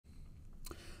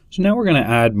So now we're going to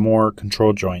add more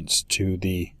control joints to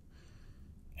the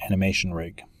animation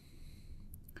rig.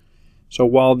 So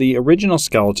while the original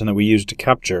skeleton that we used to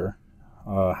capture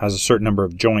has a certain number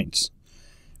of joints,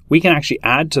 we can actually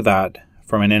add to that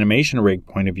from an animation rig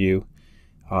point of view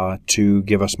to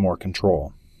give us more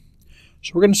control.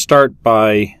 So we're going to start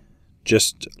by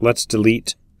let's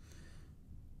delete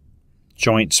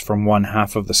joints from one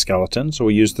half of the skeleton. So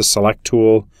we use the select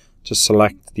tool to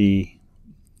select the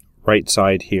right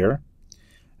side here,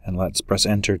 and let's press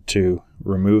enter to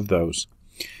remove those.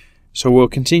 So we'll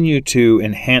continue to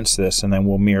enhance this, and then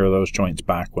we'll mirror those joints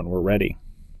back when we're ready.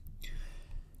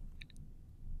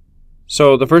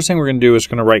 So the first thing we're going to do is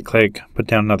going to right click, put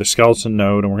down another skeleton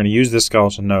node, and we're going to use this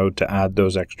skeleton node to add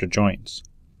those extra joints.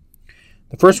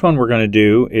 The first one we're going to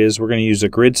do is we're going to use a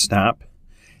grid snap,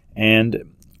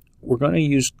 and we're going to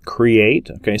use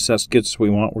create. Okay, so that's good. So we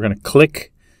want, we're going to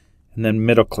click and then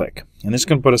middle click, and this is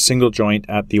going to put a single joint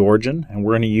at the origin, and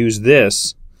we're going to use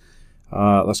this.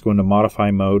 Let's go into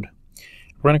modify mode.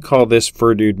 We're going to call this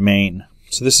Houdini main.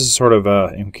 So this is sort of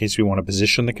in case we want to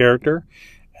position the character,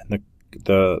 and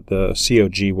the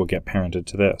COG will get parented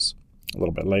to this a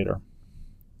little bit later.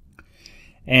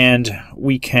 And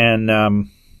we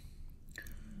can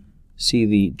see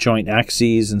the joint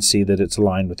axes and see that it's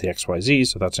aligned with the XYZ,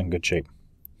 so that's in good shape.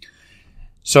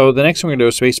 So the next thing we're going to do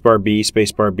is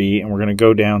spacebar B, and we're going to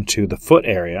go down to the foot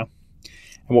area.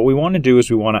 And what we want to do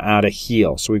is we want to add a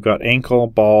heel. So we've got ankle,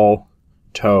 ball,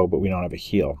 toe, but we don't have a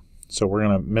heel. So we're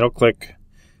going to middle click,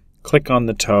 click on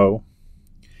the toe,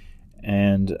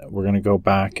 and we're going to go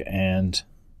back and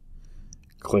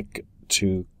click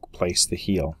to place the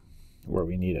heel where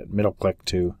we need it. Middle click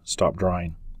to stop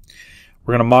drawing.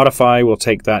 We're going to modify. We'll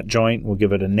take that joint. We'll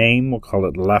give it a name. We'll call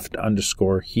it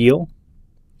left_heel.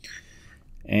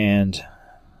 And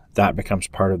that becomes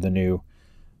part of the new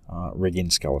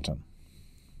rigging skeleton.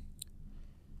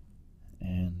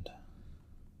 And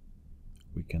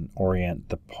we can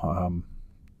orient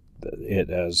it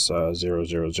as 0,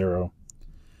 0, 0.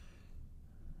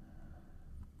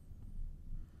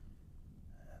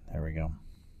 There we go.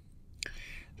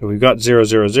 So we've got 0,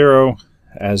 0, 0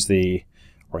 as the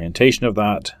orientation of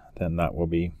that. Then that will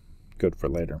be good for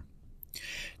later.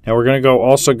 Now we're going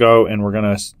to go and we're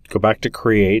going to go back to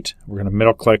create. We're going to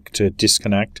middle click to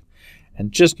disconnect,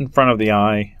 and just in front of the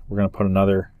eye we're going to put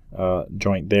another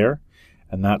joint there,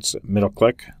 and that's middle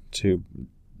click to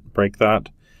break that,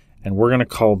 and we're going to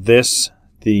call this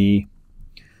the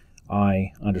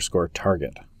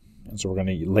eye_target. And so we're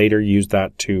going to later use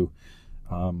that to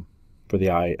for the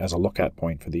eye as a look at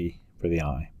point for the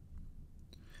eye,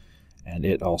 and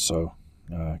it also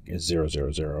is 0,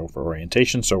 0, 0 for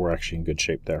orientation, so we're actually in good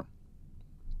shape there.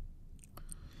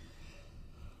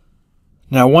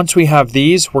 Now once we have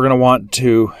these, we're going to want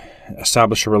to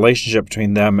establish a relationship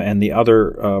between them and the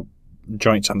other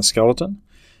joints on the skeleton.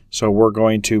 So we're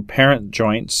going to parent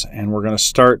joints, and we're going to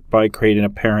start by creating a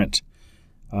parent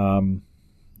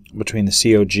between the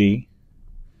COG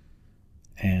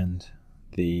and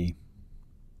the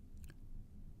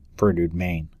Houdini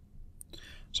main.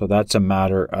 So that's a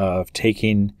matter of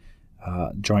taking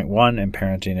joint 1 and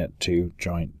parenting it to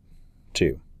joint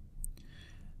 2.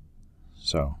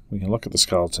 So we can look at the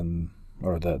skeleton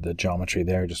or the geometry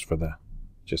there just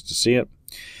to see it.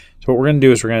 So what we're going to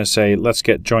do is we're going to say let's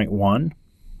get joint 1,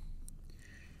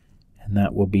 and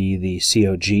that will be the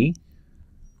COG.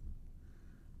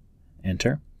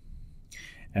 Enter.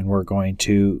 And we're going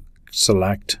to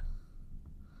select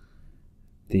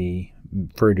the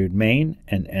Houdini main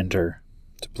and enter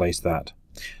to place that.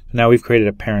 So now we've created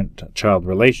a parent-child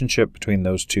relationship between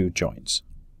those two joints.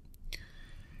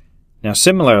 Now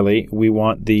similarly, we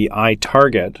want the eye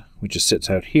target, which just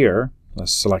sits out here.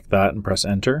 Let's select that and press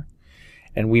enter.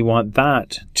 And we want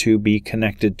that to be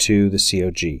connected to the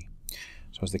COG.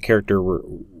 So as the character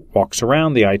walks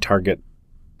around, the eye target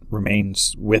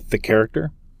remains with the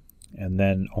character and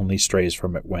then only strays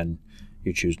from it when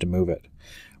you choose to move it.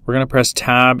 We're going to press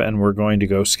tab, and we're going to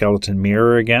go skeleton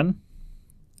mirror again.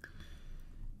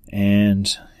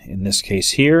 And in this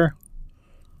case here,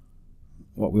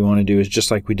 what we want to do is just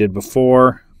like we did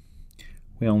before,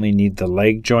 we only need the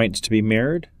leg joints to be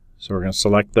mirrored. So we're going to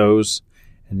select those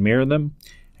and mirror them.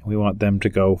 And we want them to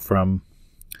go from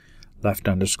left_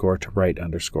 to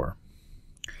right_.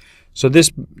 So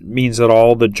this means that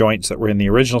all the joints that were in the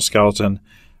original skeleton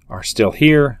are still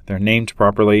here. They're named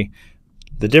properly.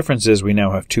 The difference is we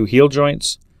now have 2 heel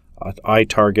joints, an eye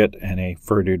target, and a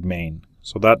Houdini main.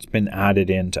 So that's been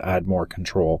added in to add more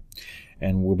control,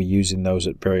 and we'll be using those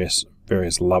at various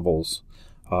levels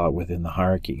within the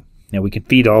hierarchy. Now we can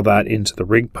feed all that into the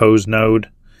rig pose node,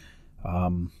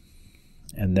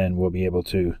 and then we'll be able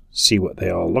to see what they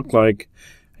all look like,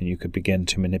 and you could begin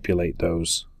to manipulate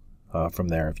those from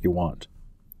there if you want.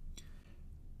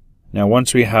 Now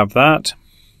once we have that,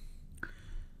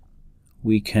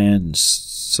 we can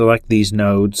select these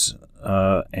nodes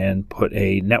and put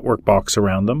a network box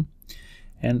around them,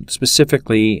 and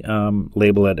specifically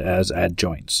label it as add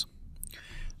joints.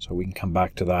 So we can come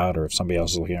back to that, or if somebody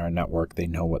else is looking at our network, they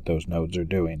know what those nodes are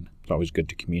doing. It's always good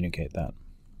to communicate that.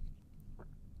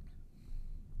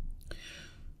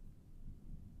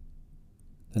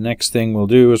 The next thing we'll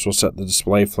do is we'll set the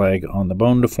display flag on the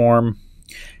bone deform,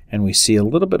 and we see a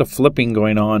little bit of flipping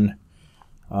going on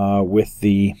with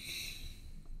the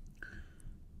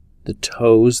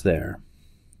toes there.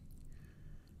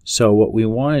 So what we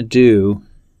want to do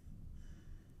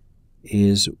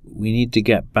is we need to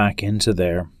get back into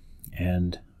there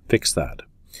and fix that.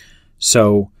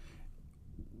 So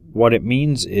what it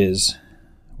means is,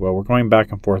 well, we're going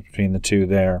back and forth between the two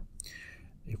there.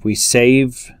 If we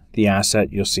save the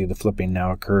asset, you'll see the flipping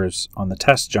now occurs on the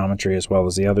test geometry as well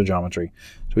as the other geometry.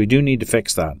 So we do need to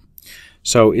fix that.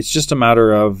 So it's just a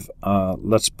matter of,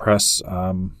 let's press,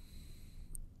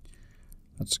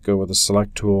 let's go with the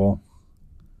select tool.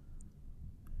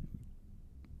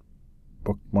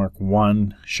 Bookmark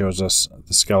 1 shows us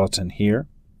the skeleton here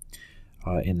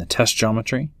in the test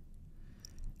geometry.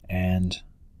 And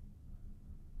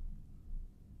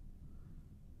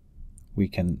we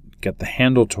can get the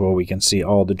handle tool, we can see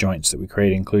all the joints that we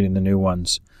create, including the new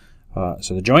ones.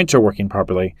 So the joints are working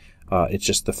properly. It's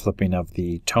just the flipping of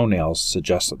the toenails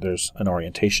suggests that there's an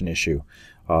orientation issue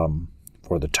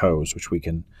for the toes, which we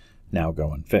can now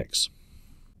go and fix.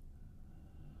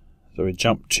 So we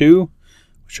jump 2,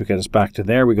 which will get us back to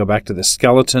there. We go back to the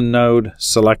skeleton node,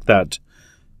 select that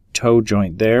toe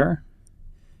joint there,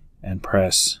 and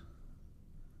press,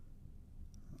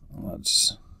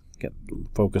 let's get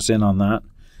focus in on that,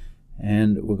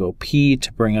 and we'll go P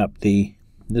to bring up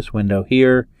this window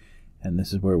here, and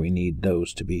this is where we need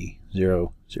those to be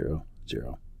 0, 0,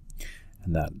 0,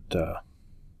 and that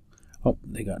oh,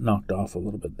 they got knocked off a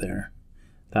little bit there.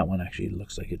 That one actually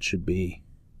looks like it should be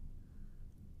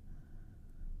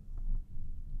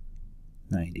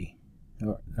 90,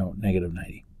 or no, negative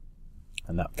 90,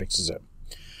 and that fixes it.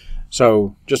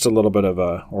 So just a little bit of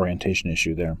a orientation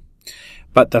issue there,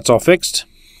 but that's all fixed.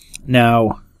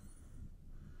 Now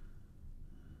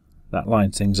that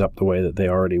lines things up the way that they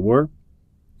already were,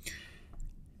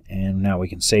 and now we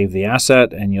can save the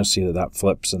asset, and you'll see that that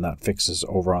flips and that fixes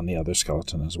over on the other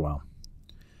skeleton as well.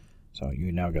 So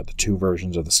you now got the two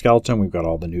versions of the skeleton. We've got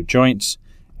all the new joints,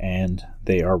 and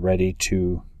they are ready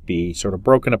to be sort of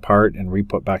broken apart and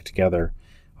re-put back together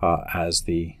as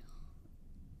the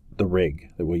rig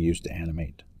that we'll use to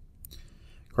animate.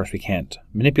 Of course, we can't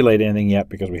manipulate anything yet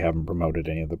because we haven't promoted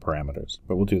any of the parameters,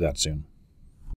 but we'll do that soon.